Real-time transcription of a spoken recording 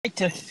Like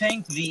to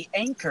thank the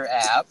Anchor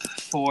app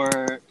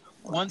for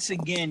once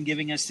again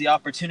giving us the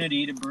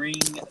opportunity to bring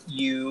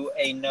you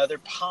another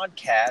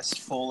podcast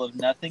full of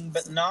nothing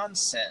but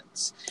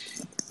nonsense.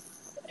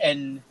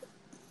 And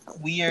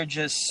we are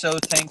just so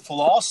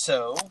thankful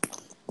also,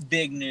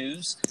 big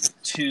news,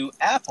 to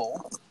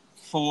Apple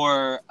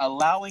for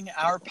allowing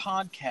our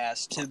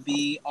podcast to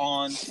be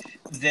on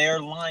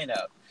their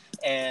lineup.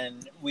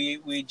 And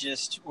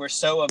we're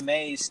so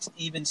amazed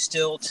even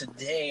still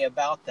today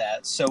about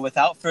that. So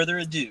without further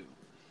ado,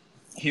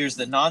 here's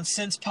the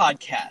Nonsense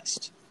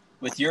Podcast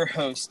with your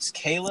hosts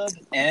Caleb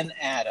and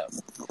Adam.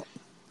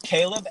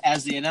 Caleb,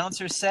 as the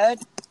announcer said,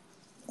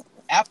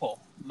 Apple,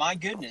 my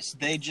goodness,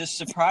 they just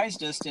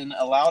surprised us and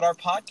allowed our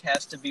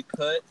podcast to be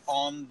put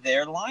on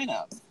their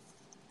lineup.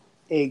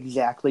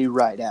 Exactly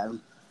right,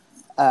 Adam.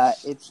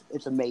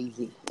 It's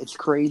amazing. It's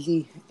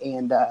crazy,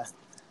 and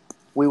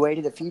we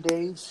waited a few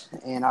days,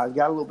 and I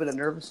got a little bit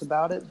nervous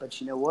about it, but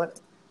you know what?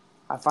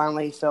 I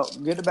finally felt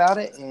good about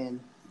it and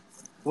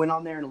went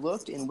on there and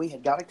looked, and we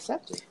had got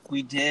accepted.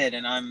 We did,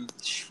 and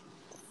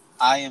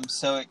I am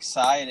so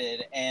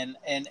excited. And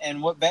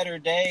what better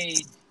day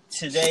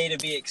today to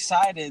be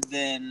excited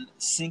than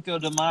Cinco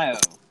de Mayo,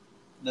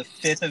 the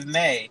 5th of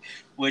May,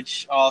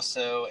 which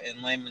also,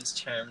 in layman's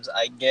terms,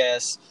 I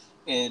guess,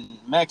 in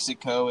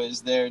Mexico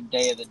is their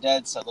Day of the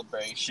Dead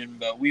celebration,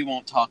 but we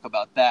won't talk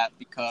about that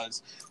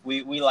because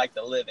we like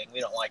the living. We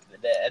don't like the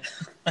dead.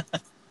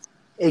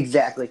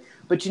 Exactly.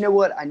 But you know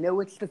what? I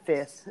know it's the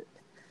 5th,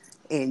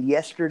 and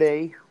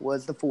yesterday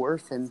was the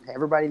 4th, and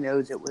everybody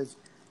knows it was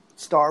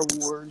Star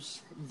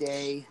Wars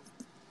Day.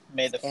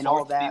 May the 4th and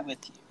all that. be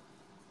with you.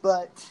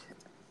 But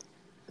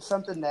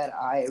something that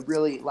I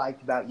really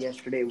liked about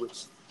yesterday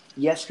was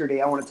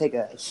I want to take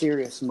a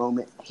serious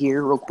moment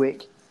here real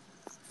quick.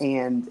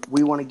 And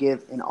we want to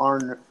give an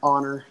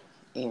honor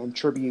and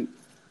tribute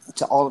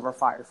to all of our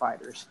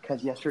firefighters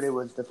because yesterday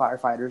was the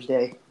Firefighters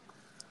Day.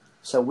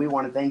 So we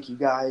want to thank you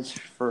guys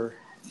for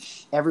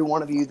every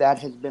one of you that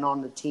has been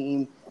on the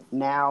team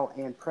now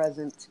and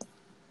present.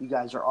 You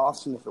guys are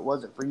awesome. If it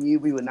wasn't for you,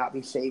 we would not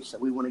be safe. So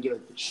we want to give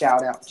a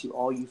shout out to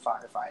all you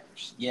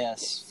firefighters.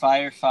 Yes,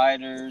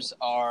 firefighters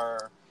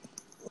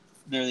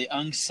they're the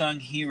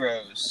unsung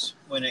heroes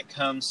when it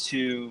comes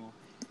to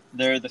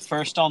they're the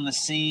first on the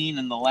scene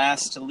and the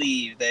last to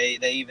leave. They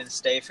even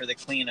stay for the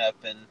cleanup,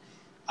 and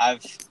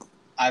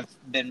I've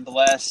been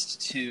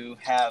blessed to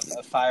have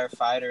a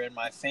firefighter in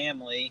my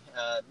family.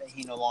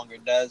 He no longer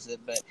does it,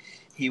 but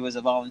he was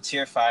a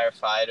volunteer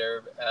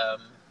firefighter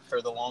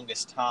for the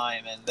longest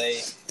time, and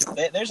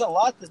there's a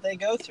lot that they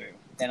go through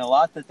and a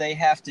lot that they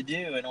have to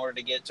do in order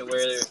to get to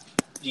where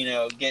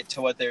get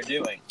to what they're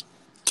doing,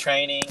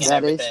 training and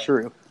everything. That is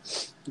true.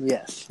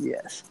 Yes.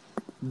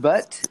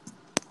 But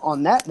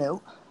on that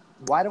note,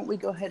 why don't we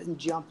go ahead and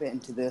jump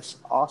into this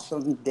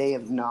awesome day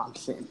of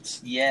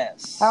nonsense?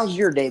 Yes. How's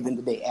your day been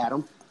today,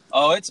 Adam?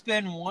 Oh, it's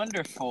been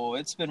wonderful.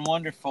 It's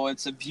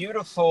a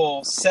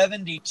beautiful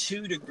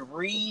 72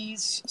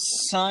 degrees,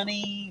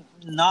 sunny,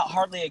 not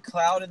hardly a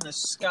cloud in the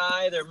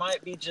sky. There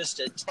might be just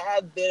a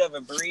tad bit of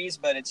a breeze,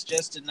 but it's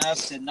just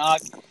enough to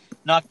knock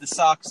the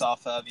socks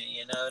off of you,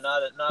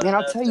 not Man,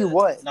 I'll tell you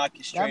what, knock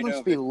you straight that must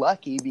over. be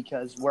lucky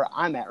because where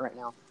I'm at right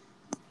now,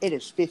 it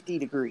is 50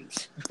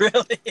 degrees.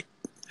 Really?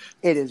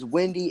 It is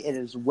windy, it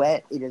is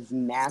wet, it is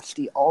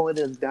nasty. All it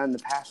has done the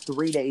past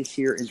 3 days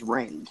here is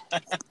rained.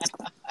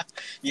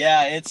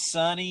 Yeah, it's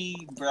sunny,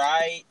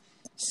 bright,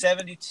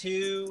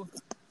 72.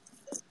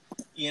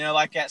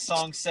 Like that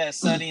song says,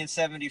 sunny and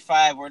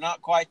 75. We're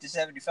not quite to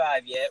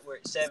 75 yet. We're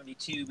at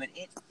 72, but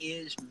it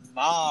is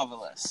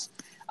marvelous.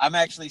 I'm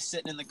actually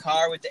sitting in the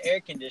car with the air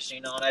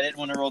conditioning on. I didn't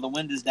want to roll the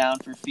windows down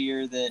for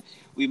fear that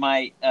we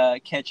might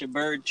catch a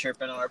bird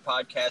chirping on our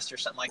podcast or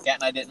something like that,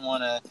 and I didn't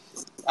want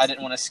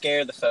to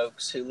scare the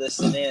folks who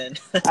listen in.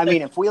 I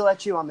mean, if we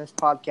let you on this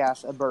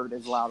podcast, a bird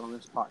is loud on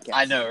this podcast.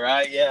 I know,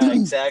 right? Yeah,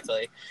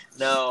 exactly.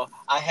 No,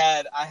 I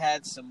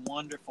had some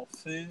wonderful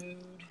food.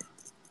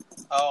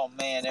 Oh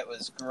man, it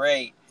was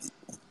great.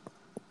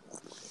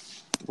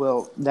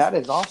 Well, that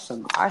is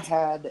awesome. I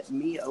had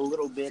me a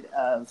little bit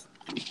of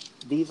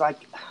these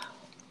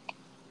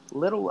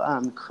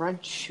little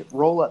crunch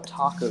roll-up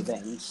taco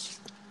things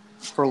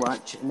for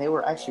lunch, and they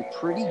were actually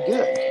pretty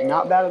good.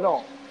 Not bad at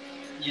all.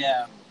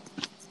 Yeah.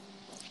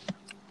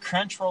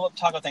 Crunch roll-up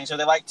taco things. Are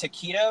they like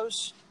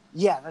taquitos?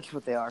 Yeah, that's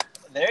what they are.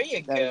 There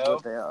you go. That is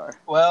what they are.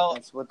 Well,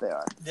 that's what they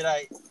are. Did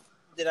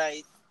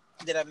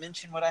I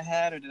mention what I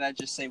had, or did I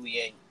just say we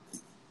ate?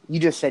 You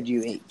just said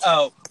you ate.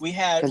 Oh, we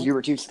had because you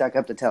were too stuck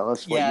up to tell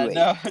us what you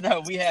ate.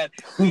 No, we had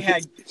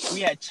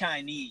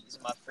Chinese,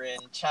 my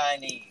friend,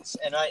 Chinese,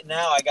 and right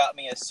now I got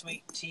me a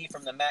sweet tea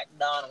from the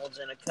McDonald's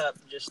in a cup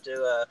just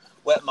to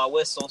wet my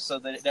whistle so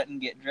that it doesn't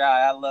get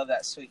dry. I love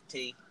that sweet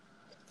tea.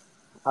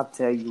 I'll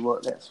tell you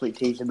what, that sweet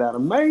tea's about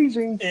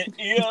amazing. It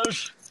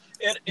is.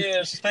 It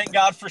is. Thank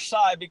God for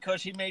Cy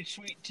because he made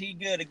sweet tea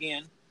good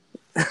again.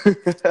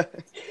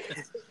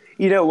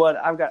 You know what?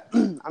 I'm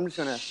just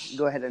gonna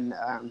go ahead and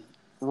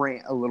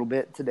rant a little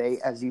bit today,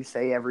 as you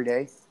say every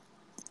day.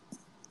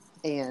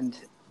 And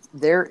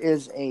there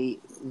is a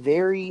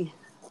very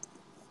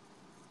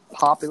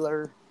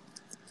popular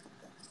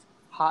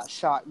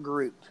hotshot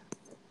group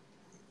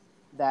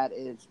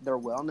they're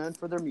well known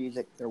for their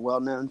music. They're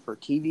well known for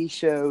TV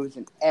shows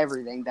and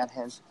everything that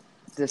has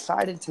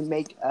decided to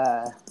make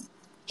a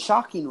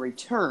shocking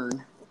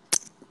return.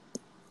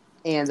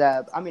 And,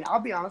 I'll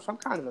be honest, I'm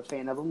kind of a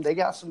fan of them. They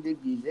got some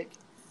good music,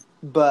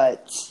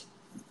 but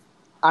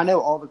I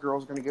know all the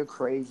girls are going to go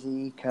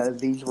crazy because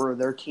these were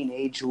their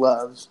teenage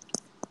loves.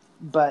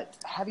 But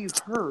have you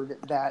heard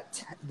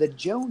that the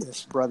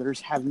Jonas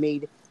Brothers have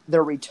made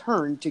their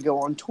return to go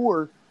on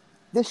tour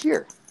this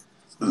year?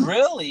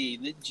 Really?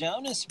 The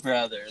Jonas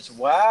Brothers.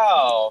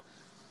 Wow.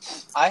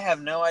 I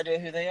have no idea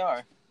who they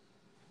are.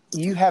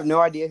 You have no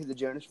idea who the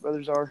Jonas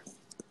Brothers are?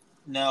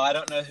 No, I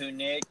don't know who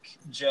Nick,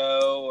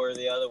 Joe, or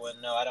the other one.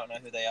 No, I don't know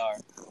who they are.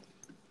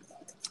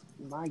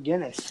 My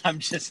goodness. I'm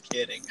just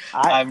kidding.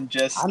 I'm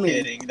just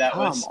kidding. That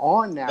was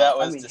on now. That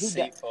was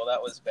deceitful.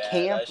 That was bad.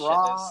 Camp I shouldn't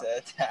Rock. have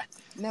said that.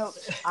 No,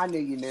 I knew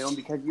you knew them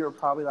because you were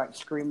probably like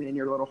screaming in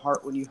your little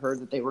heart when you heard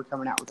that they were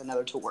coming out with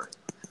another tour.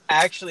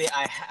 Actually,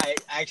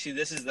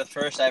 this is the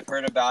first I've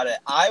heard about it.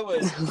 I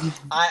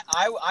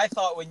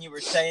thought when you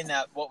were saying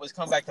that, what was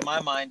coming back to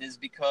my mind is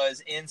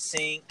because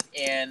NSYNC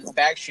and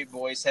Backstreet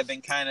Boys have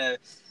been kind of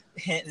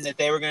hinting that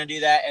they were going to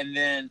do that, and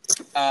then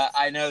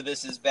I know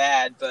this is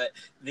bad, but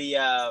the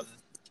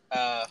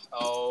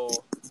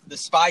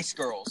Spice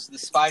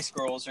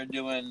Girls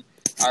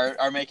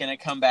are making a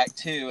comeback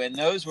too, and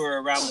those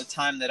were around the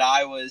time that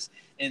I was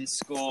in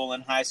school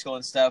and high school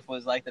and stuff,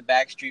 was like the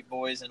Backstreet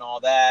Boys and all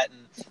that,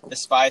 and the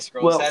Spice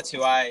Girls. Well, that's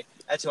who I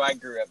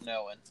grew up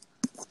knowing.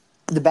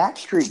 The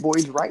Backstreet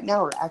Boys right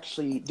now are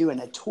actually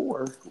doing a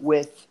tour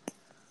with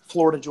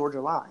Florida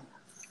Georgia Line.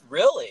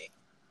 Really?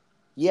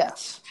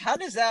 Yes. How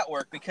does that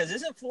work? Because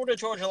isn't Florida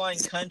Georgia Line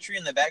country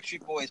and the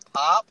Backstreet Boys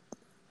pop?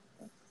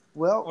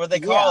 Well, or they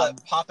call it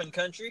poppin'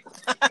 country?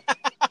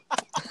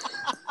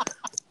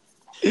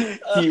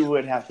 You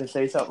would have to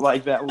say something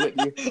like that,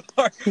 wouldn't you?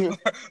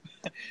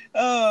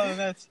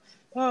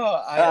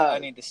 I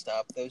need to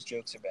stop. Those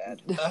jokes are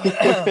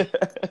bad.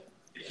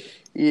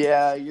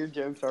 Yeah, your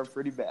jokes are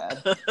pretty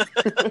bad.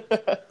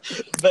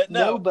 But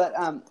no.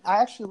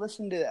 I actually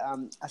listened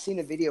to. I seen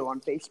a video on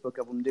Facebook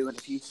of them doing a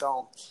few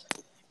songs,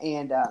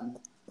 and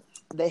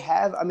they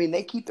have.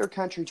 They keep their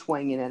country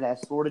twang in it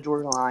as Florida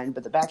Georgia Line,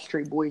 but the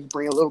Backstreet Boys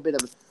bring a little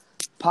bit of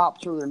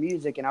pop to their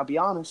music, and I'll be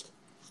honest,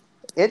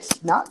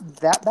 it's not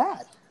that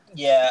bad.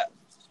 Yeah.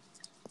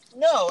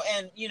 No,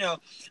 and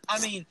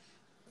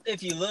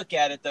if you look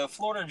at it though,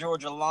 Florida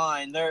Georgia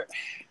Line,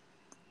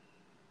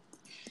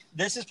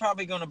 this is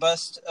probably going to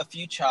bust a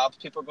few chops.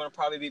 People are going to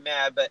probably be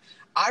mad, but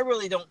I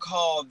really don't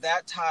call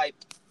that type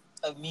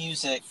of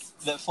music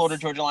that Florida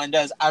Georgia Line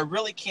does. I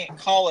really can't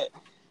call it.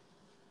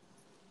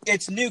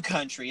 It's new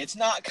country. It's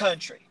not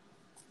country,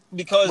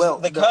 because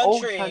the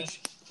country.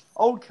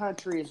 Old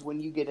country is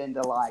when you get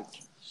into like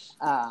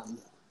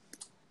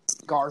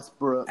Garth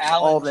Brooks,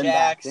 Alan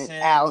Jackson,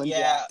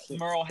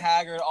 Merle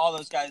Haggard, all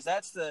those guys.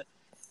 That's the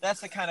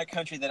kind of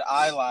country that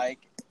I like,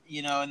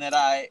 and that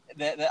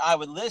I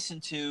would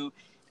listen to.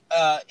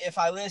 If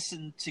I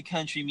listen to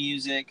country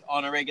music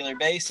on a regular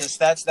basis,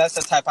 that's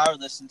the type I would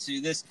listen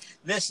to.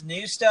 This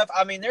new stuff,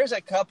 there's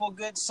a couple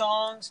good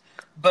songs,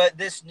 but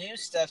this new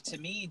stuff to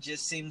me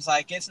just seems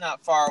like it's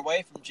not far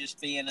away from just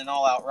being an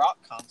all-out rock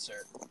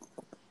concert.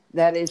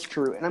 That is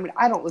true. And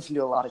I don't listen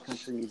to a lot of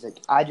country music.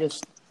 I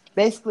just,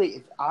 basically,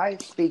 if I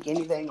speak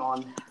anything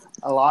on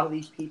a lot of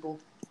these people,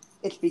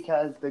 it's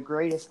because the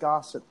greatest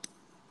gossip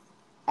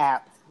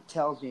app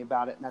tells me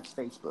about it, and that's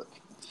Facebook.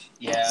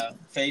 Yeah,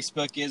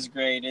 Facebook is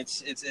great.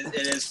 It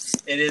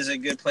is a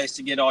good place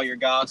to get all your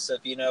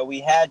gossip. We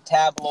had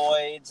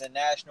tabloids and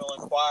National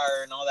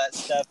Enquirer and all that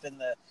stuff in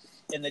the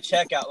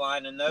checkout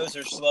line, and those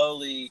are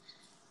slowly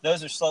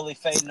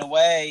fading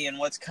away. And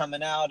what's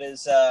coming out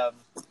is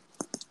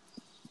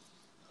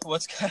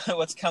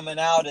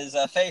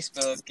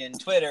Facebook and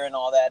Twitter and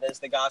all that as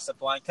the gossip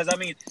line. Because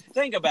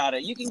think about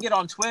it. You can get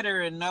on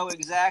Twitter and know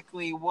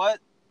exactly what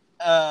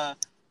an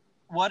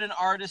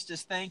artist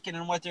is thinking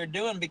and what they're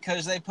doing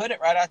because they put it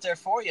right out there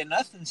for you.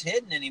 Nothing's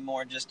hidden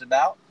anymore, just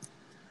about.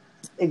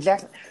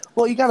 Exactly.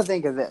 Well, you got to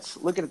think of this.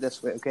 Look at it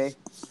this way, okay?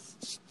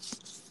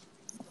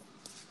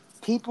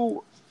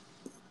 People,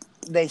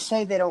 they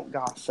say they don't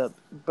gossip,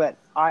 but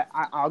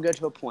I'll go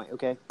to a point,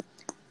 okay?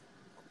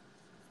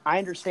 I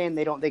understand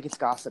they don't think it's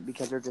gossip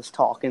because they're just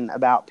talking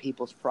about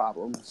people's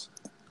problems.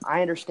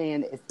 I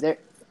understand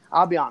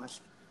I'll be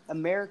honest.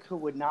 America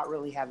would not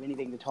really have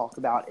anything to talk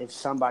about if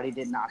somebody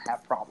did not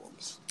have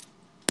problems.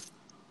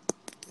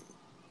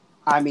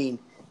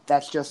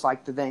 That's just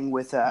like the thing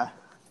with, and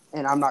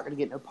I'm not going to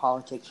get into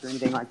politics or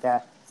anything like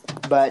that,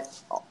 but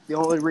the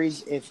only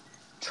reason, if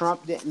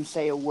Trump didn't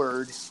say a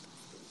word,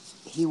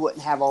 he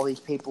wouldn't have all these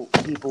people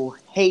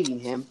hating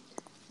him.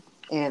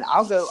 And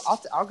I'll go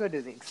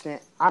to the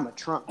extent, I'm a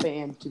Trump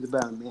fan to the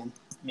bone, man.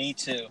 Me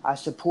too. I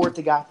support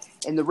the guy.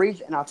 And the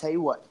reason, and I'll tell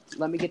you what,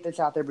 let me get this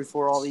out there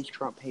before all these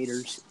Trump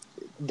haters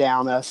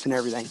down us and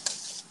everything.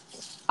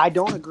 I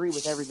don't agree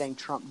with everything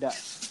Trump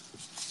does.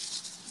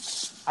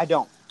 I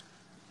don't.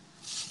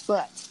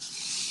 But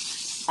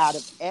out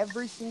of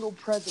every single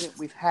president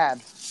we've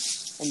had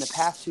in the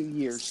past 2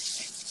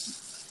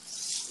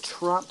 years,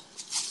 Trump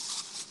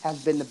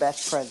has been the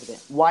best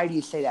president. Why do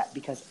you say that?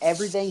 Because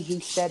everything he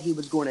said he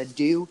was going to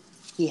do,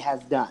 he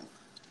has done.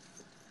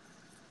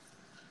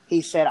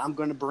 He said, I'm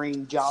going to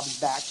bring jobs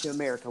back to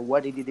America.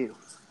 What did he do?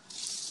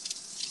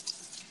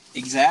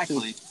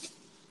 Exactly.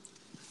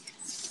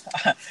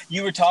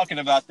 You were talking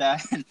about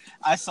that, and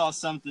I saw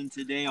something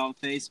today on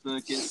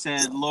Facebook. It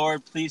said,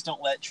 Lord, please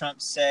don't let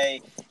Trump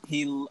say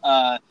he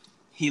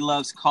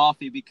loves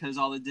coffee, because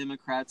all the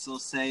Democrats will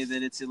say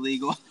that it's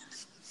illegal.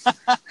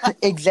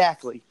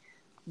 Exactly.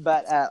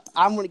 But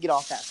I'm going to get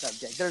off that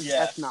subject.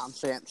 That's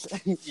nonsense.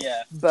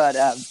 Yeah. But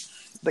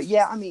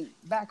yeah, I mean,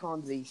 back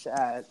on these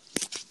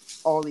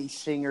all these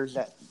singers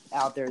that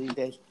out there these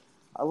days.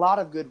 A lot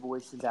of good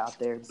voices out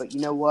there, but you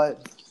know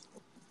what?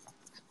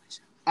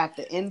 At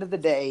the end of the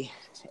day,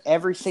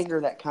 every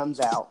singer that comes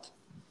out,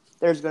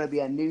 there's going to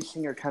be a new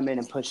singer come in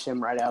and push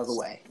them right out of the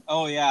way.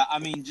 Oh yeah, I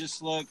mean,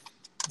 just look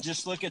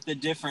at the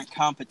different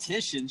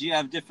competitions. You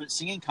have different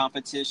singing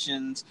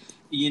competitions,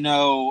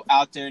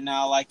 out there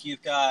now. Like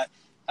you've got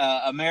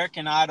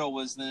American Idol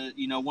was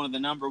one of the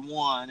number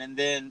one, and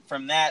then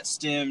from that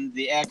stemmed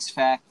the X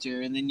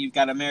Factor, and then you've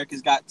got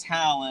America's Got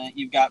Talent,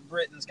 you've got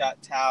Britain's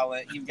Got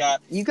Talent, you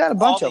got a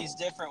bunch all of these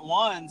different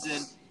ones,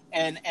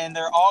 and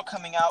they're all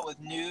coming out with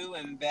new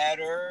and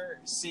better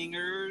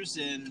singers,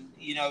 and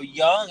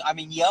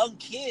young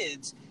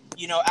kids,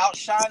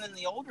 outshining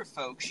the older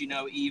folks,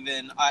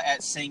 even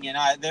at singing.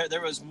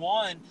 There was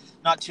one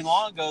not too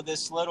long ago.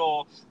 This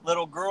little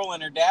girl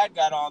and her dad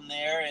got on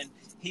there, and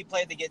he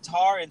played the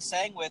guitar and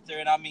sang with her.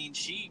 And I mean,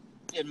 she,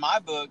 in my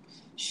book,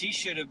 she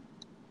should have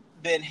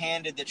been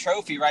handed the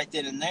trophy right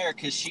then and there,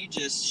 because she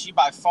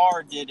by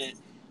far did it.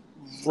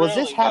 Was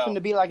this happened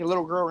to be like a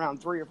little girl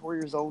around 3 or 4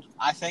 years old?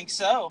 I think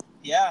so.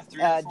 Yeah,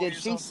 3 or 4 did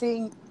years she old.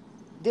 sing?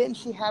 Didn't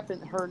she happen?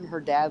 Her and her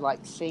dad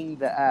sing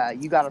the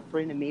 "You Got a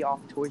Friend in Me"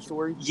 off Toy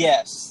Story?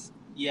 Yes.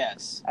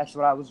 That's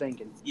what I was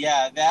thinking.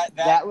 Yeah,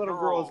 that little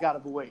girl's got a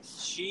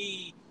voice.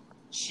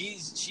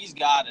 She's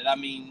got it. I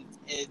mean,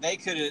 they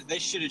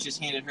should have just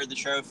handed her the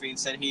trophy and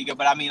said, "Here you go."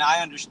 But I mean,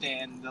 I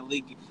understand the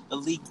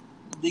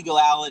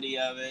legality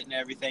of it and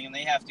everything, and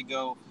they have to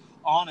go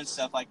on and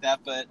stuff like that.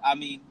 But I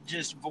mean,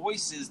 just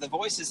the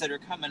voices that are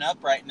coming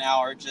up right now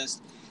are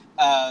just,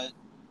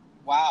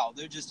 wow,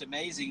 they're just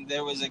amazing.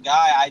 There was a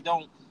guy, I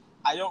don't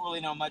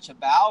really know much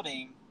about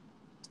him,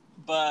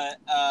 but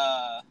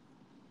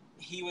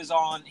he was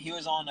on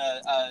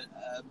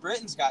a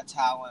Britain's Got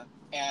Talent,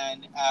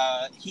 and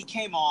he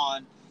came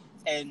on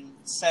and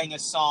sang a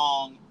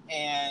song,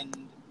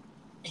 and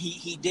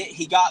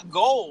he got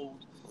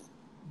gold,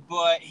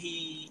 but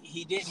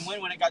he didn't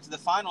win when it got to the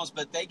finals.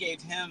 But they gave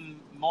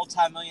him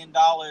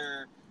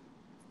multi-million-dollar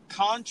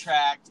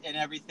contract and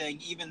everything,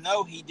 even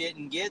though he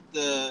didn't get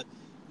the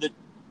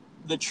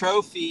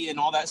trophy and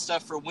all that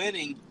stuff for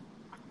winning.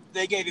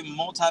 They gave him a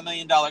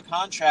multi-million-dollar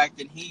contract,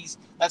 and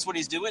that's what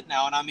he's doing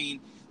now. And I mean,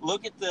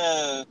 look at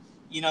the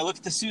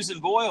Susan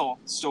Boyle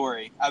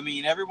story. I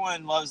mean,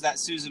 everyone loves that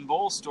Susan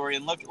Boyle story,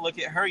 and look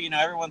at her.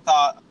 Everyone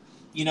thought,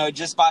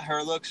 just by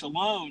her looks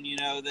alone,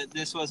 that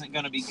this wasn't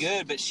going to be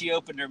good, but she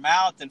opened her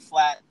mouth and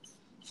flat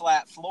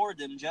floored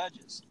them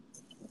judges.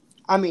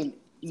 I mean,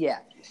 yeah,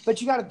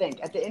 but you got to think,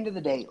 at the end of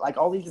the day, like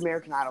all these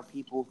American Idol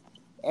people,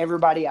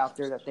 everybody out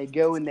there, that they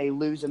go and they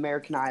lose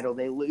American Idol,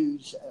 they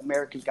lose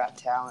America's Got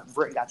Talent,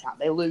 Britain Got Talent,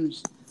 they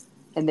lose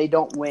and they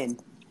don't win.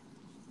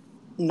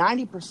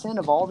 90%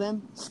 of all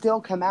them still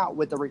come out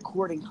with a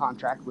recording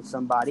contract with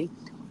somebody,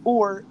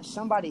 or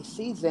somebody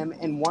sees them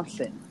and wants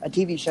them. A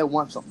TV show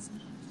wants them.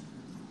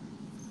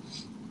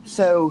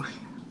 So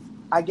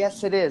I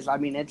guess it is. I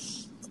mean,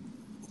 it's,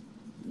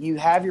 you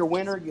have your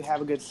winner, you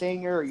have a good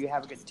singer, or you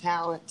have a good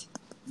talent,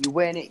 you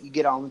win it, you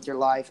get on with your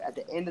life. At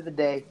the end of the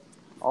day,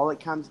 all it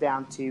comes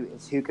down to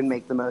is who can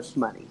make the most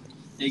money.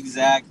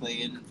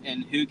 Exactly,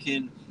 and who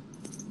can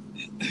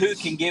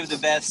give the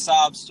best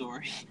sob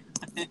story.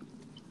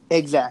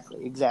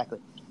 Exactly.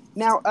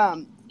 Now,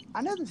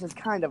 I know this is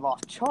kind of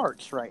off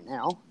charts right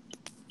now,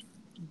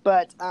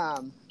 but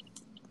how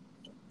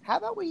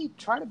about we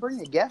try to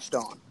bring a guest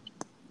on?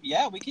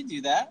 Yeah, we can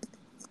do that.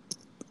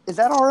 Is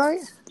that all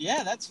right?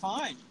 Yeah, that's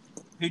fine.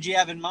 Who'd you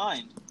have in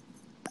mind?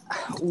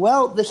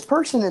 Well, this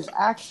person is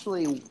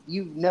actually,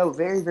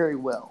 very, very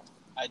well.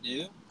 I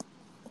do?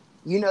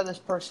 You know this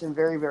person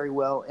very, very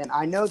well, and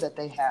I know that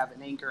they have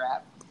an Anchor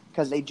app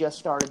because they just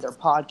started their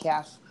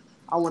podcast.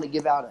 I want to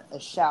give out a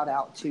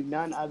shout-out to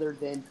none other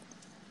than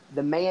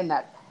the man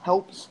that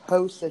helps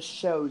host the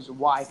show's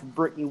wife,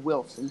 Brittany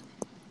Wilson.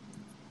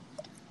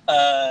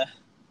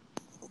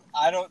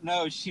 I don't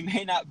know. She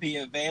may not be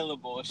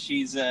available.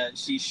 She's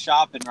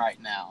shopping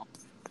right now.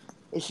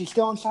 Is she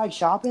still inside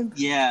shopping?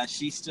 Yeah,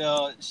 she's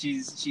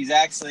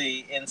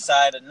actually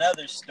inside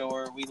another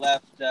store. We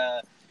left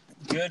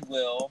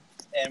Goodwill,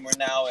 and we're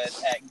now at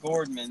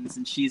Gordman's,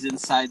 and she's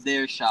inside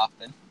there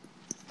shopping.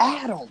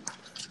 Adam,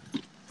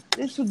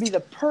 this would be the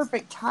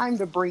perfect time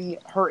to bring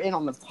her in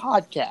on the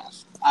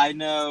podcast. I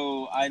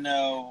know.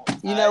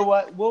 You know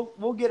what?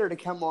 We'll get her to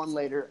come on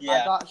later. Yeah.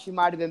 I thought she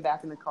might have been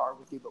back in the car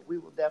with you, but we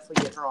will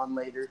definitely get her on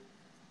later.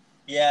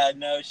 Yeah,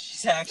 no,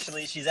 she's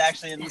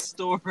actually in the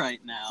store right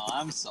now.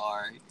 I'm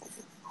sorry.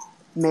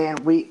 Man,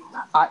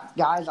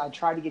 guys, I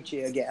tried to get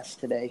you a guest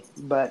today,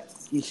 but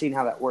you've seen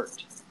how that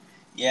worked.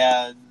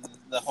 Yeah,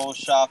 the whole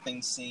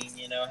shopping scene,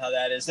 you know how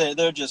that is.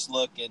 They're just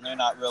looking. They're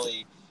not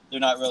really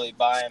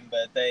buying,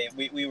 but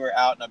we were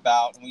out and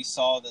about and we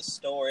saw the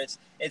store.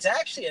 It's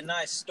actually a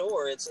nice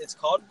store. It's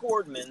called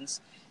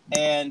Gordman's,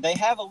 and they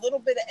have a little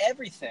bit of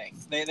everything.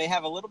 They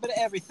have a little bit of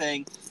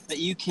everything that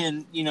you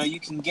can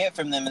get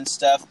from them and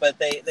stuff. But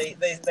they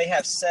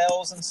have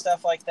sales and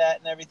stuff like that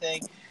and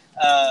everything.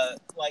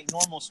 Like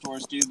normal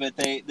stores do, but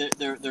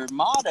their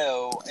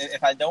motto,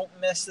 if I don't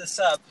mess this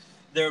up,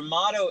 their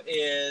motto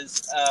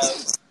is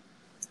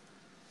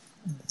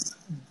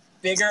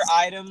bigger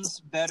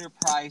items, better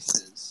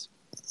prices,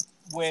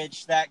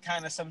 which that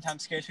kind of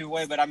sometimes scares people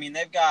away. But I mean,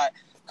 they've got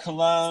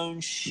cologne,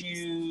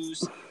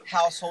 shoes,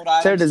 household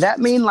items. So does that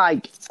mean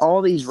like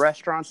all these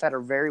restaurants that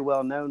are very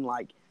well known,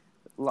 like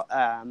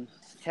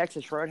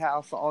Texas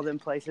Roadhouse, all them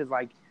places,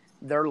 like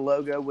their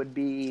logo would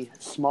be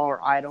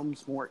smaller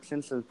items, more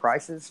expensive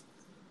prices?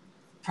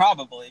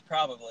 Probably.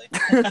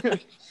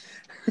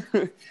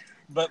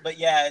 But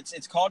yeah,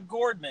 it's called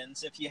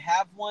Gordman's. If you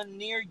have one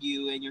near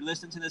you and you're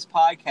listening to this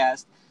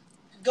podcast,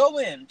 go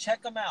in,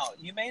 check them out.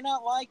 You may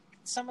not like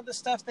some of the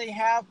stuff they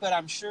have, but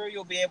I'm sure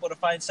you'll be able to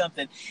find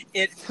something.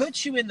 It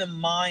puts you in the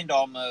mind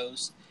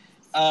almost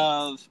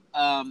of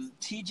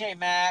TJ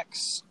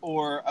Maxx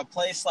or a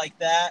place like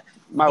that.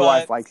 My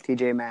wife likes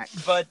TJ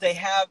Maxx, but they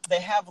have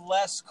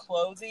less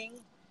clothing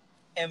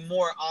and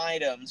more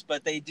items,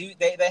 but they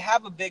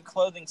have a big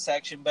clothing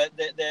section, but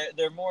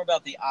they're more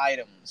about the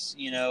items,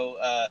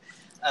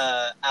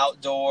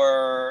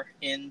 outdoor,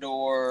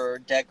 indoor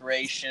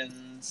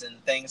decorations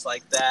and things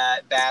like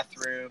that.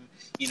 Bathroom,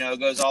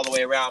 goes all the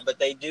way around. But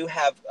they do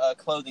have a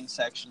clothing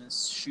section and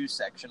shoe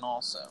section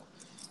also.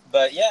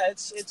 But yeah,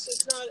 it's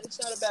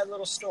not a bad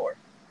little store.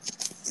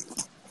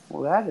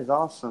 Well, that is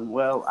awesome.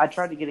 Well, I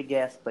tried to get a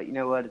guest, but you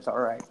know what? It's all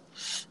right.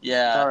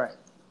 Yeah,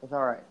 it's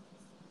all right.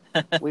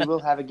 We will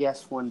have a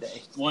guest one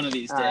day. One of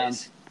these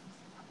days.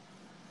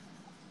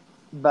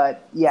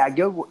 But, yeah,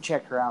 go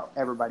check her out,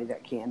 everybody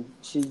that can.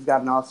 She's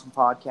got an awesome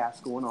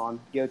podcast going on.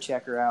 Go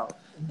check her out.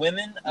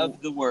 Women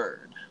of the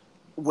Word.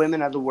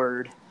 Women of the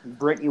Word.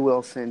 Brittany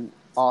Wilson,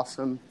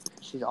 awesome.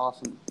 She's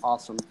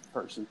awesome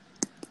person.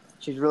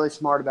 She's really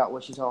smart about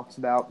what she talks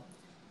about.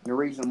 And the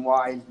reason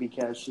why is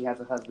because she has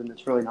a husband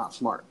that's really not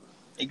smart.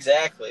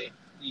 Exactly.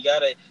 You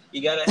gotta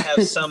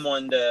have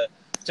someone to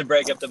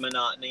break up the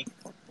monotony.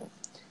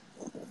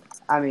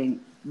 I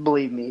mean,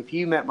 believe me, if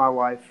you met my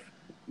wife,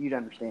 you'd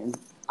understand.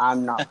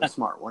 I'm not the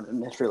smart one in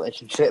this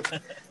relationship.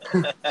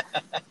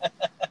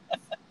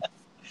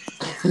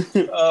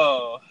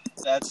 Oh,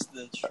 that's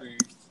the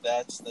truth.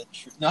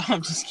 No,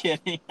 I'm just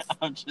kidding.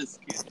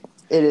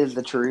 It is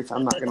the truth.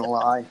 I'm not going to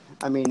lie.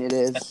 I mean, it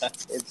is.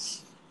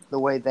 It's the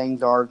way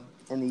things are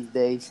in these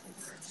days.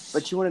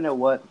 But you want to know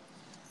what?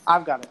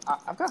 I've got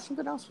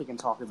something else we can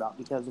talk about,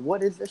 because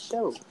what is this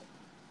show?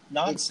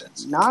 Nonsense.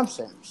 It's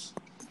nonsense.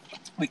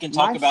 We can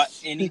talk about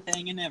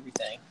anything and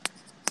everything.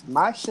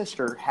 My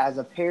sister has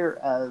a pair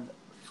of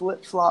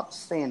flip-flop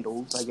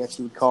sandals, I guess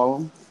you would call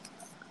them.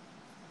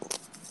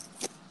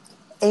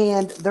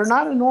 And they're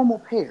not a normal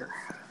pair.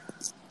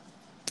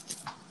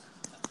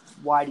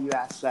 Why do you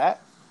ask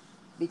that?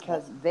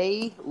 Because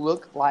they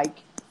look like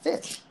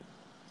fish.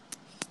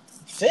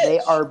 Fish? They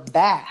are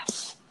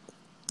bass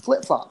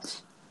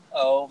flip-flops.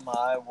 Oh,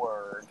 my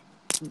word.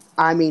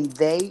 I mean,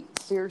 they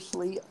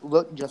seriously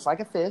look just like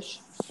a fish.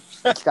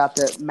 It's got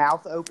the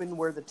mouth open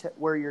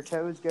where your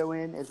toes go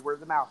in is where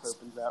the mouth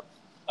opens up.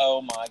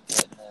 Oh, my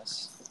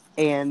goodness.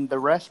 And the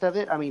rest of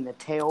it, I mean, the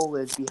tail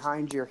is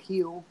behind your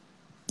heel.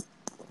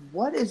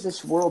 What is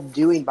this world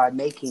doing by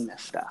making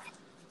this stuff?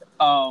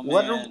 Oh,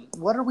 man.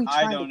 What are we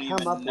trying to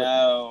come up with?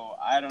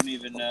 I don't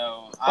even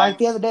know. Like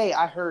the other day,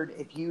 I heard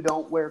if you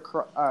don't wear,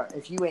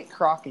 if you ain't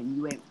crocin,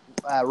 you ain't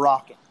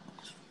rockin.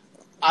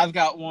 I've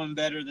got one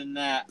better than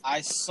that.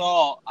 I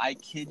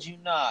kid you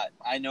not,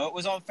 I know it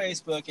was on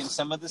Facebook and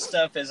some of the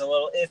stuff is a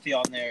little iffy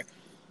on there,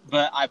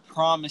 but I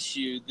promise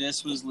you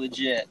this was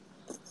legit.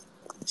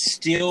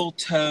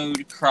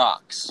 Steel-toed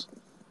Crocs.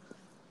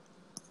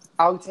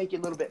 I'll take it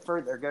a little bit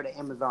further. Go to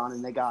Amazon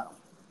and they got them.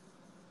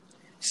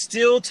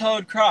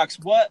 Steel-toed Crocs.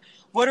 What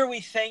are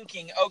we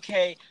thinking?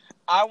 Okay,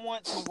 I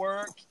want to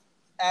work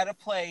at a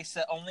place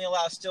that only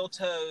allows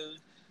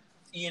steel-toed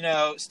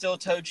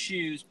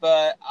shoes,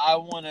 but I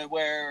want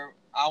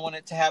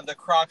it to have the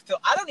Croc feel.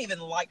 I don't even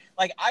like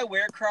I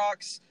wear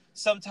Crocs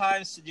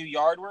sometimes to do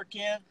yard work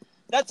in.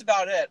 That's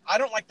about it. I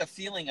don't like the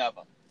feeling of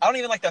them. I don't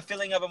even like the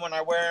feeling of them when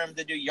I wear them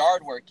to do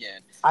yard work in.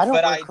 I don't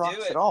wear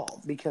Crocs at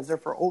all because they're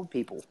for old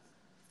people.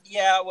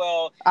 Yeah,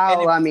 well.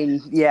 I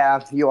mean,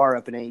 yeah, you are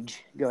up in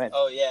age. Go ahead.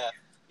 Oh, yeah.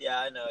 Yeah,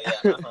 I know,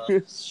 yeah.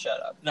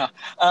 Shut up. No.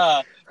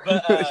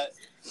 But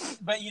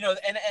But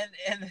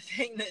and the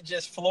thing that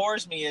just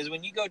floors me is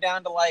when you go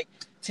down to like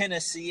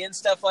Tennessee and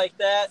stuff like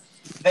that,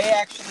 they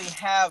actually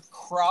have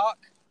Croc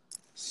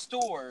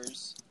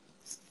stores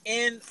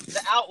in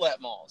the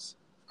outlet malls.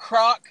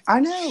 Croc I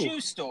know. shoe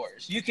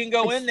stores. You can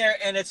go in there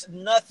and it's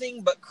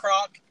nothing but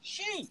Croc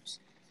shoes.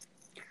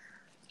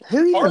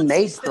 Who even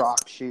made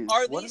Croc shoes?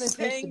 Are what these are they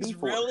supposed things to be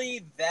for?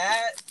 really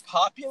that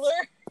popular?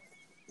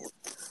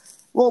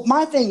 Well,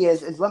 my thing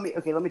is let me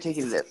take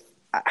you to this.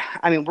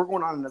 I mean, we're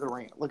going on another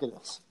rant. Look at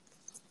this.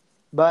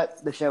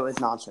 But the show is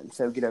nonsense,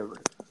 so get over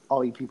it.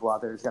 All you people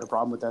out there who's got a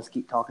problem with us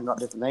keep talking about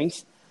different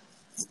things.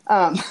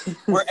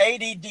 We're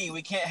ADD.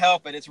 We can't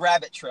help it. It's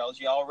rabbit trails,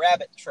 y'all.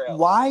 Rabbit trails.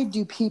 Why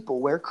do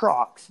people wear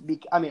Crocs?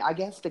 I mean, I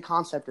guess the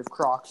concept of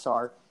Crocs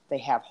are they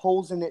have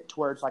holes in it to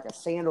where it's like a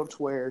sandal to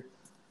where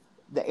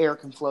the air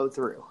can flow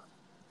through.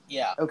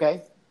 Yeah.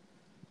 Okay?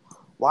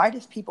 Why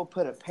does people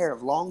put a pair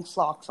of long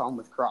socks on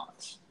with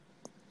Crocs?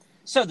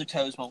 So their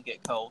toes won't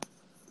get cold.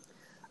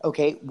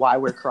 Okay, why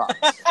wear Crocs?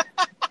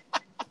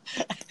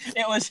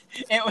 It was.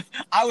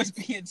 I was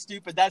being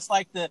stupid. That's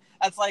like the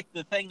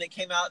thing that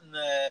came out in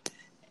the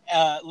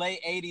late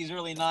 '80s,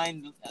 early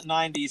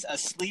 '90s. A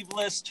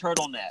sleeveless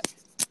turtleneck.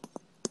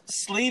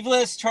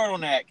 Sleeveless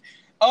turtleneck.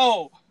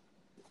 Oh,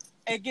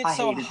 it gets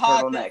so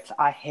hot. Turtlenecks.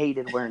 I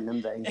hated wearing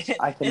them things.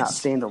 I could not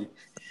stand them.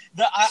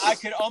 I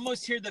could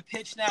almost hear the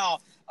pitch now.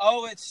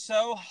 Oh, it's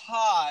so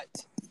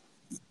hot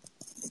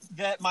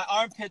that my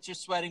armpits are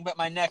sweating, but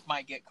my neck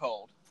might get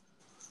cold.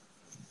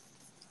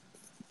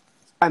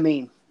 I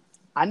mean,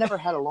 I never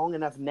had a long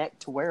enough neck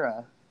to wear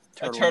a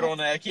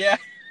turtleneck. Yeah.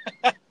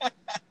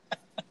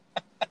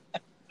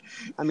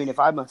 I mean, if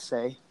I must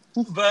say.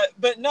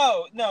 But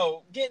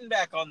no, getting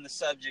back on the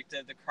subject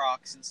of the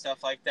Crocs and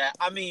stuff like that.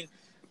 I mean,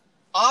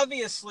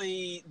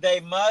 obviously they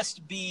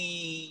must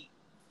be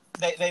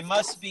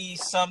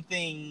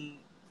something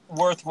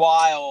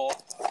worthwhile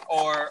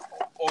or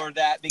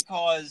that,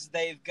 because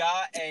they've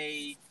got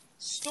a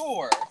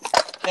store.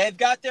 They've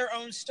got their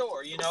own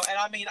store, and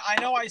I mean,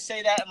 I know I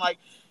say that and like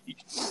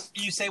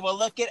you say, well,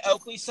 look at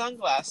Oakley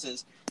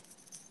sunglasses.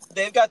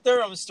 They've got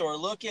their own store.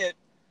 Look at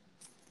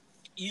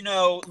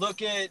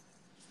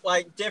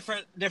like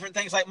different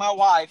things. Like my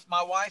wife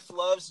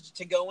loves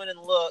to go in and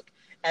look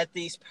at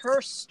these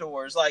purse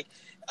stores. Like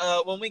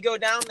when we go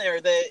down there,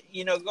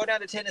 go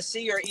down to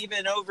Tennessee, or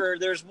even over,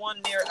 there's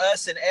one near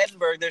us in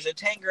Edinburgh. There's a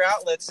Tanger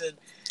Outlets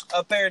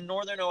up there in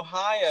northern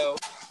Ohio.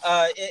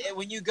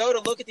 When you go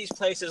to look at these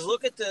places,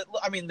 look at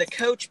the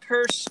Coach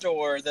purse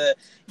store, the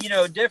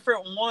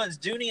different ones,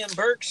 Dooney and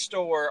Burke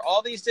store,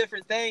 all these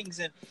different things,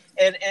 and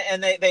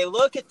they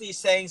look at these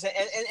things,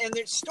 and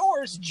there's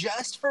stores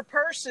just for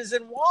purses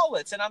and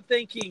wallets, and I'm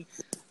thinking,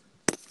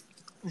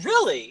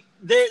 really,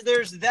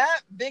 there's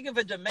that big of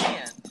a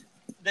demand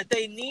that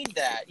they need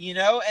that,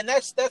 and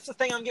that's the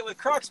thing I'm getting with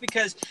Crocs,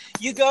 because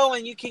you go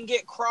and you can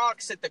get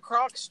Crocs at the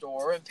Croc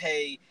store and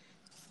pay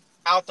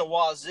out the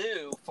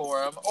wazoo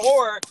for them,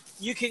 or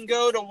you can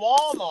go to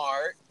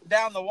Walmart,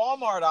 down the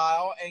Walmart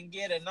aisle, and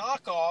get a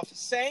knockoff,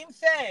 same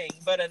thing,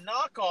 but a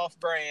knockoff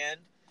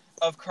brand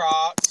of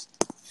Crocs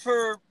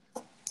for,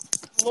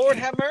 Lord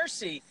have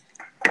mercy,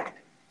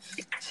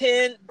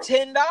 $10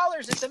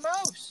 at the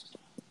most.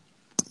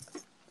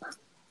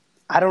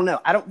 I don't know.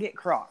 I don't get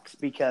Crocs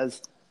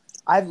because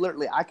I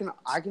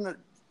can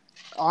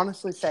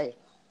honestly say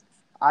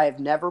I have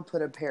never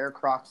put a pair of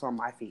Crocs on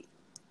my feet.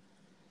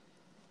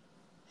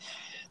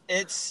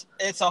 It's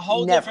a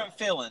whole different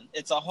feeling.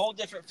 It's a whole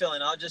different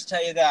feeling. I'll just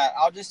tell you that.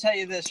 I'll just tell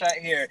you this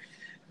right here.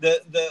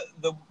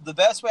 The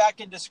best way I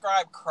can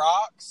describe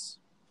Crocs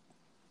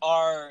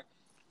are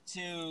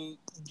to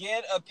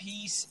get a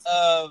piece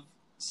of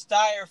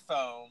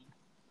styrofoam,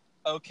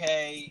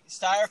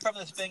 styrofoam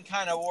that's been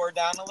kind of wore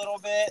down a little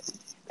bit,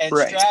 and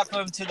strap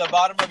them to the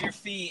bottom of your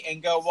feet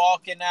and go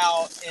walking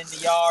out in the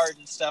yard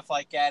and stuff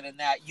like that, and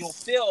that you'll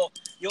feel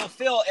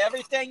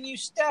everything you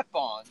step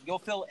on. You'll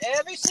feel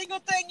every single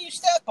thing you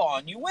step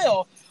on. You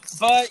will,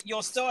 but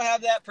you'll still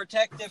have that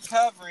protective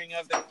covering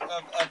of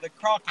the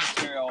Croc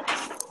material.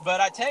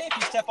 But I tell you, if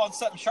you step on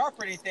something sharp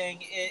or anything,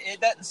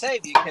 it doesn't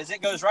save you, because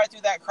it goes right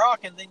through that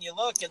Croc, and then you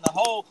look, and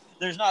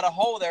there's not a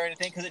hole there or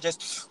anything, because it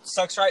just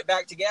sucks right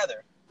back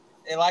together.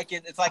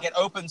 It's like it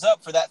opens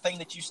up for that thing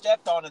that you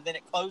stepped on, and then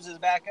it closes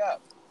back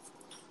up.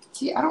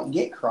 See, I don't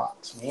get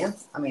Crocs, man.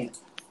 I mean,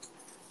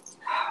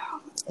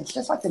 it's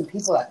just like them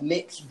people that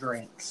mix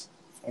drinks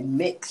and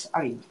mix.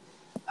 I mean,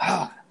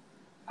 I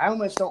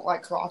almost don't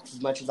like Crocs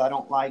as much as I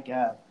don't like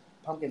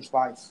pumpkin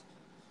spice.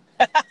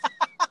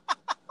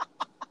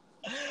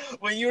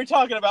 When you were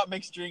talking about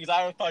mixed drinks,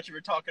 I thought you were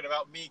talking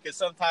about me, because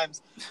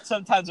sometimes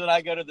when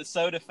I go to the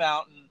soda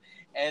fountain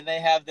and they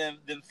have them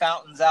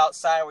fountains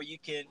outside where you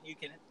can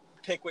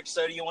pick which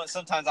soda you want.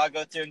 Sometimes I'll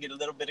go through and get a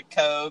little bit of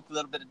Coke, a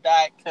little bit of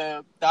Diet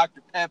Coke, Dr.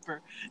 Pepper,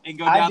 and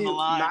go down the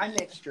line. My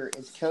mixture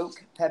is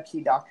Coke,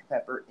 Pepsi, Dr.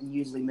 Pepper, and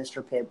usually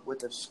Mr. Pibb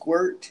with a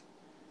squirt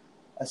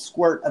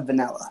of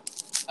vanilla.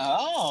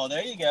 Oh,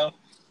 there you go.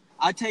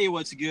 I tell you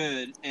what's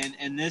good,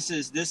 and this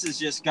is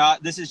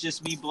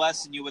just me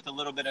blessing you with a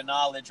little bit of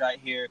knowledge right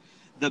here.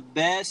 The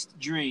best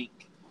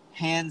drink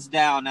hands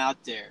down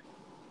out there.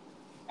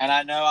 And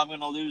I know I'm going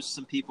to lose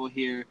some people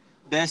here.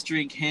 Best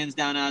drink, hands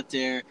down out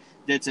there,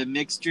 that's a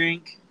mixed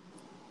drink,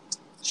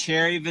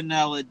 cherry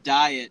vanilla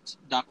diet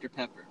Dr.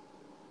 Pepper.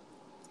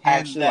 I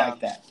actually like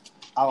that.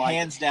 I like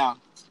hands down.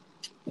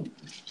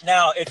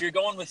 Now, if you're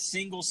going with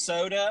single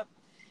soda,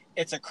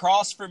 it's a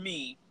cross for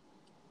me.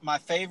 My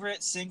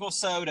favorite single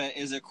soda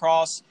is a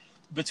cross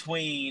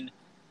between,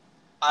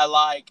 I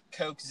like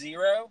Coke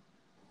Zero,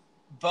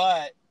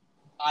 but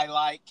I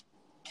like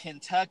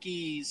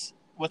Kentucky's,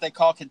 what they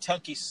call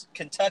Kentucky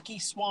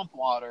Swamp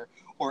Water,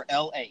 or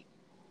L8.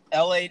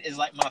 L8 is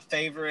like my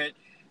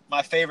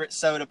favorite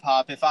soda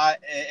pop. If I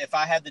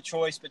had the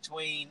choice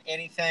between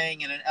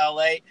anything and an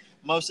L8,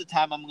 most of the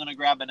time I'm going to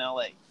grab an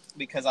L8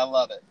 because I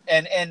love it.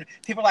 And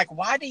people are like,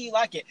 why do you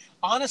like it?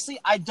 Honestly,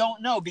 I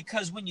don't know,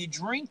 because when you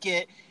drink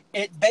it,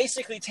 it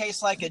basically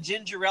tastes like a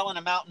ginger ale and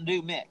a Mountain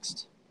Dew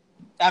mixed.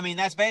 I mean,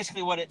 that's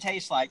basically what it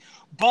tastes like.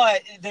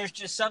 But there's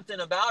just something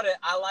about it.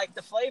 I like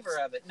the flavor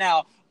of it.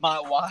 Now, my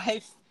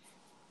wife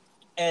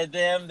and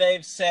them,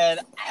 they've said,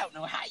 I don't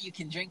know how you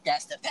can drink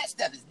that stuff. That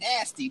stuff is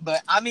nasty.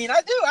 But, I mean,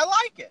 I do. I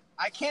like it.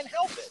 I can't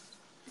help it.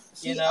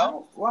 See, you know? I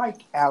don't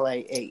like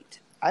LA8.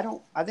 I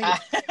think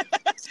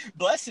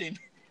Bless him.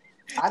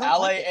 I don't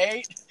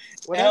LA8,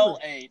 like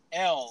L8,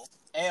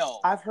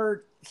 L. I've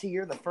heard, see,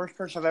 you're the first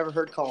person I've ever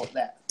heard call it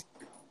that.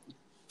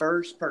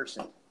 First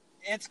person.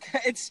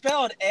 It's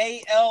spelled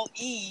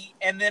A-L-E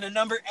and then a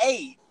number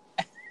 8.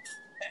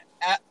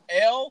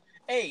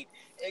 L8.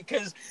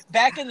 Because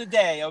back in the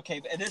day,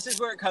 okay, and this is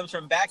where it comes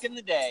from. Back in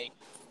the day,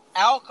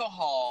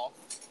 alcohol,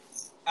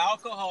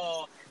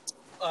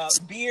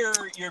 beer,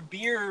 your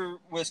beer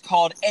was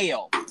called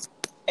ale,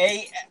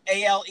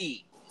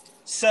 A-L-E.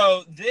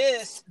 So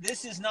this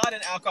is not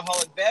an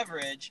alcoholic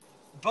beverage,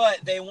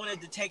 but they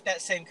wanted to take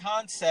that same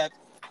concept,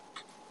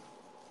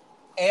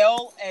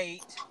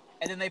 L8,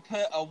 and then they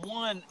put a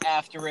 1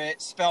 after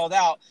it, spelled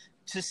out,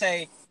 to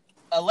say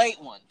a late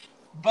one.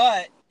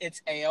 But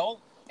it's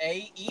ale,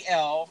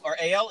 A-E-L, or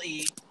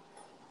A-L-E.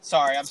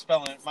 Sorry,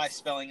 my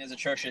spelling is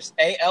atrocious.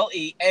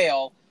 A-L-E,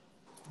 ale,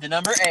 the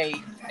number 8,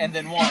 and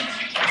then 1,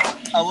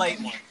 a late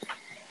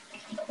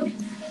one.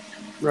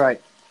 Right.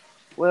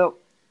 Well,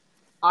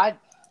 I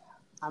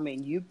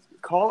mean, you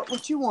call it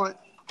what you want,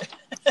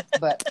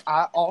 but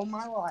all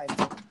my life,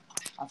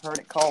 I've heard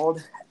it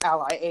called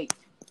Ally 8.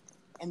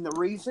 And the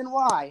reason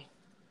why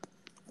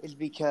is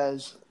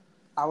because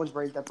I was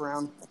raised up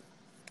around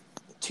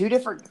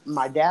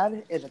my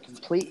dad is a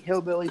complete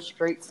hillbilly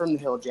straight from the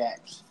Hill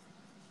Jacks,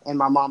 and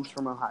my mom's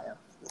from Ohio.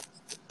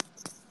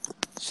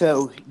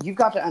 So you've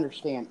got to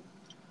understand,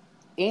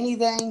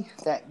 anything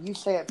that you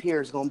say up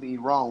here is going to be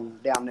wrong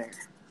down there.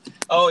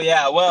 Oh,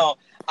 yeah. Well,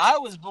 I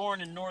was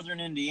born in northern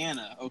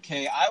Indiana,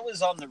 okay? I was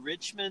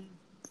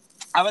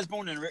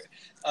born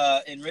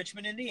in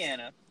Richmond,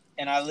 Indiana,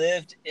 and I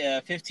lived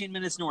 15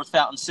 minutes north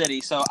Fountain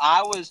City. So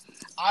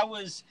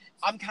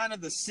I'm kind of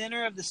the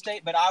center of the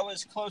state, but I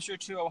was closer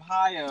to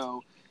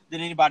Ohio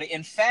than anybody.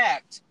 In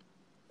fact,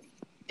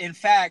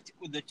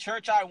 with the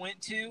church I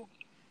went to,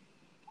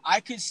 I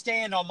could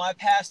stand on my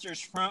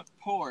pastor's front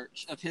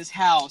porch of his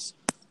house,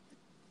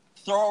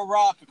 throw a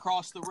rock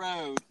across the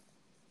road,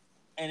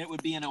 and it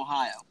would be in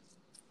Ohio.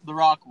 The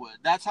rock would.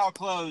 That's how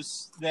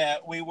close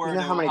that we were to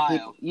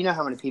Ohio. You know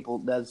how many people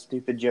does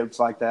stupid jokes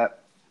like that?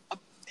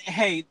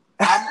 Hey,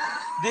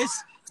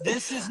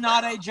 this is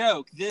not a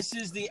joke. This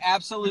is the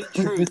absolute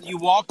truth. You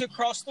walked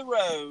across the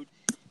road,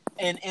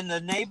 and in the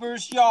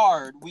neighbor's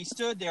yard, we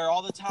stood there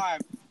all the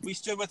time. We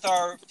stood with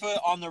our foot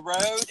on the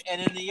road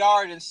and in the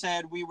yard and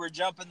said we were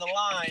jumping the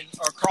line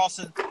or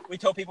crossing. We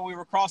told people we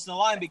were crossing the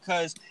line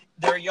because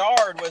their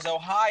yard was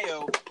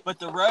Ohio, but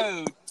the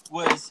road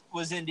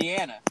was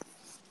Indiana.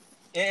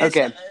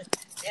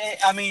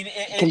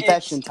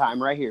 Confession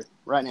time right here,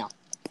 right now.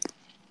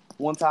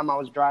 One time I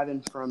was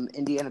driving from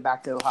Indiana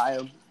back to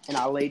Ohio, and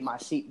I laid my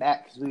seat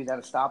back because we was at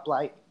a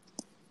stoplight,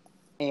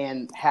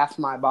 and half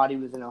my body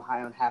was in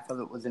Ohio and half of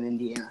it was in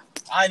Indiana.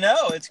 I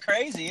know. It's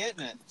crazy, isn't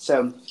it?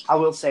 So I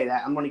will say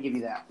that. I'm going to give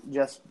you that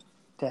just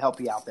to help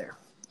you out there.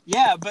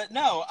 Yeah, but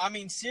no, I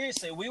mean,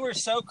 seriously, we were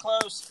so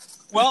close.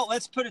 Well,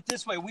 let's put it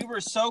this way. We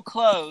were so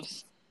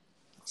close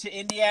to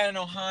Indiana and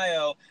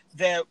Ohio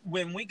that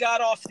when we got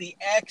off the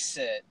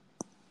exit,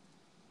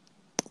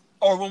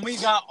 or when we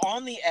got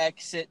on the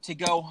exit to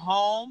go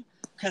home,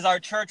 because our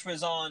church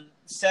was on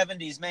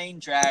 70's main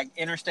drag,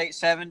 Interstate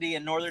 70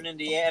 in northern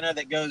Indiana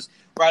that goes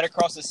right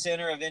across the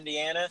center of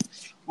Indiana.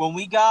 When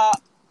we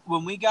got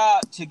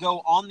to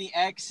go on the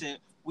exit,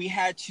 we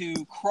had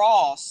to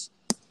cross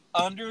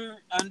under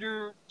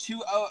the 2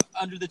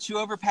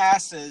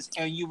 overpasses,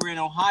 and you were in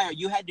Ohio.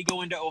 You had to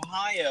go into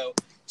Ohio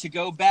to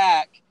go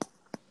back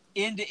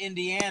into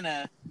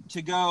Indiana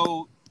to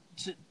go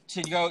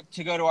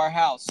to our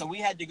house. So we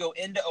had to go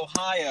into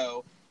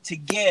Ohio to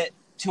get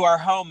to our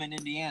home in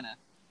Indiana.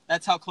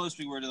 That's how close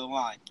we were to the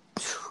line.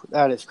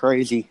 That is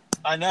crazy.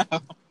 I know.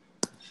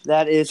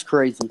 That is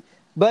crazy.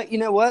 But you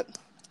know what?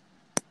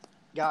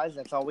 Guys,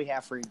 that's all we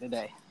have for you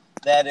today.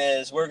 That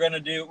is,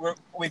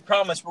 we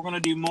promise we're gonna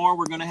do more.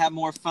 We're gonna have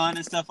more fun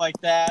and stuff like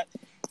that.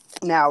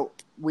 Now,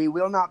 we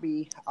will not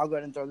be, I'll go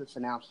ahead and throw this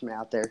announcement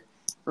out there.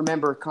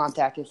 Remember,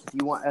 contact us if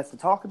you want us to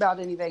talk about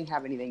anything,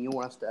 have anything you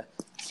want us to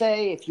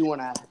say. If you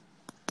want to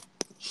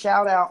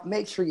shout out,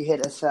 make sure you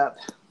hit us up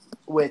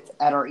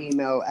at our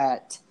email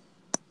at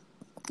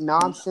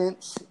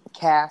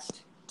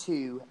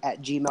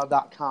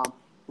nonsensecast2@gmail.com.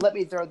 Let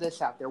me throw this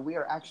out there. We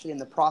are actually in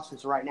the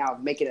process right now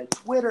of making a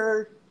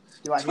Twitter.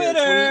 Do I hear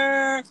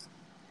a tweet?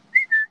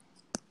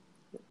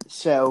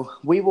 So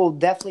we will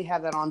definitely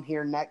have that on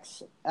here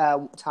next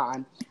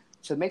time.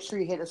 So make sure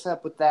you hit us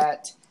up with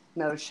that.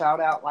 Another shout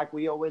out, like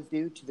we always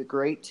do, to the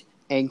great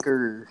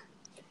Anchor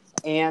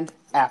and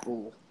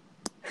Apple.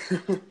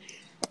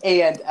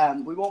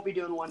 And we won't be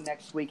doing one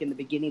next week in the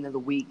beginning of the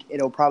week.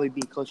 It'll probably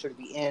be closer to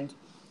the end,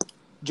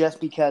 just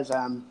because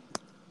I'm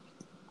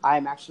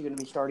actually going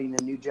to be starting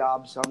a new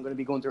job, so I'm going to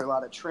be going through a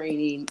lot of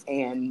training,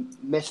 and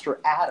Mr.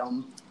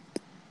 Adam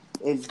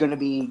is going to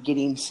be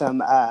getting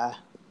some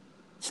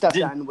stuff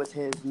done with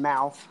his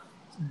mouth.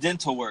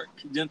 Dental work.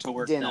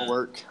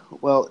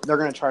 Well, they're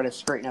going to try to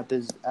straighten up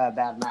his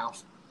bad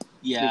mouth.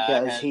 Yeah.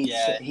 Because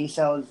he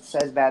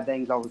says bad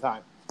things all the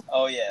time.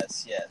 Oh,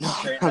 yes.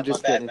 Straighten up my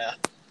bad mouth.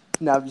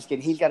 No, I'm just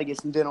kidding. He's got to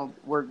get some dental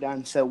work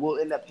done, so we'll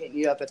end up hitting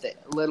you up a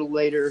little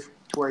later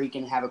to where he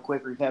can have a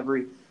quick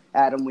recovery.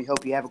 Adam, we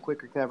hope you have a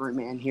quick recovery,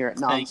 man, here at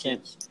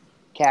Nonsense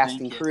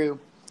Casting Crew.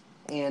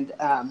 And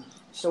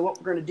so what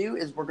we're going to do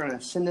is we're going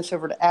to send this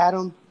over to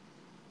Adam.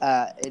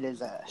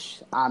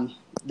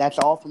 That's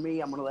all for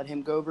me. I'm going to let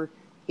him go over.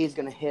 He's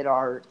going to hit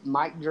our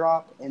mic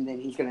drop, and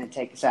then he's going to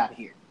take us out of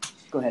here.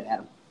 Go ahead,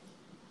 Adam.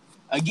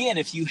 Again,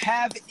 if you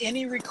have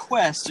any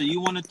requests, or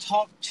you want to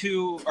talk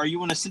to, or you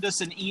want to send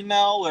us an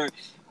email,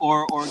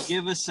 or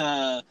give us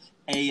a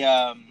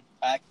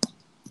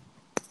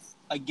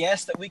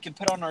guest that we can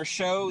put on our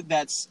show,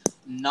 that's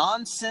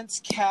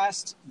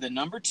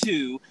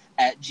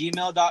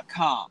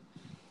nonsensecast2@gmail.com.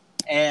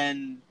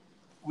 And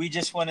we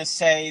just want to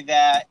say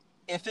that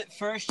if at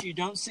first you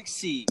don't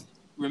succeed,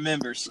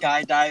 remember,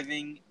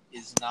 skydiving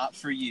is not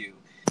for you.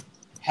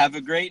 Have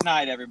a great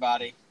night,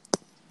 everybody.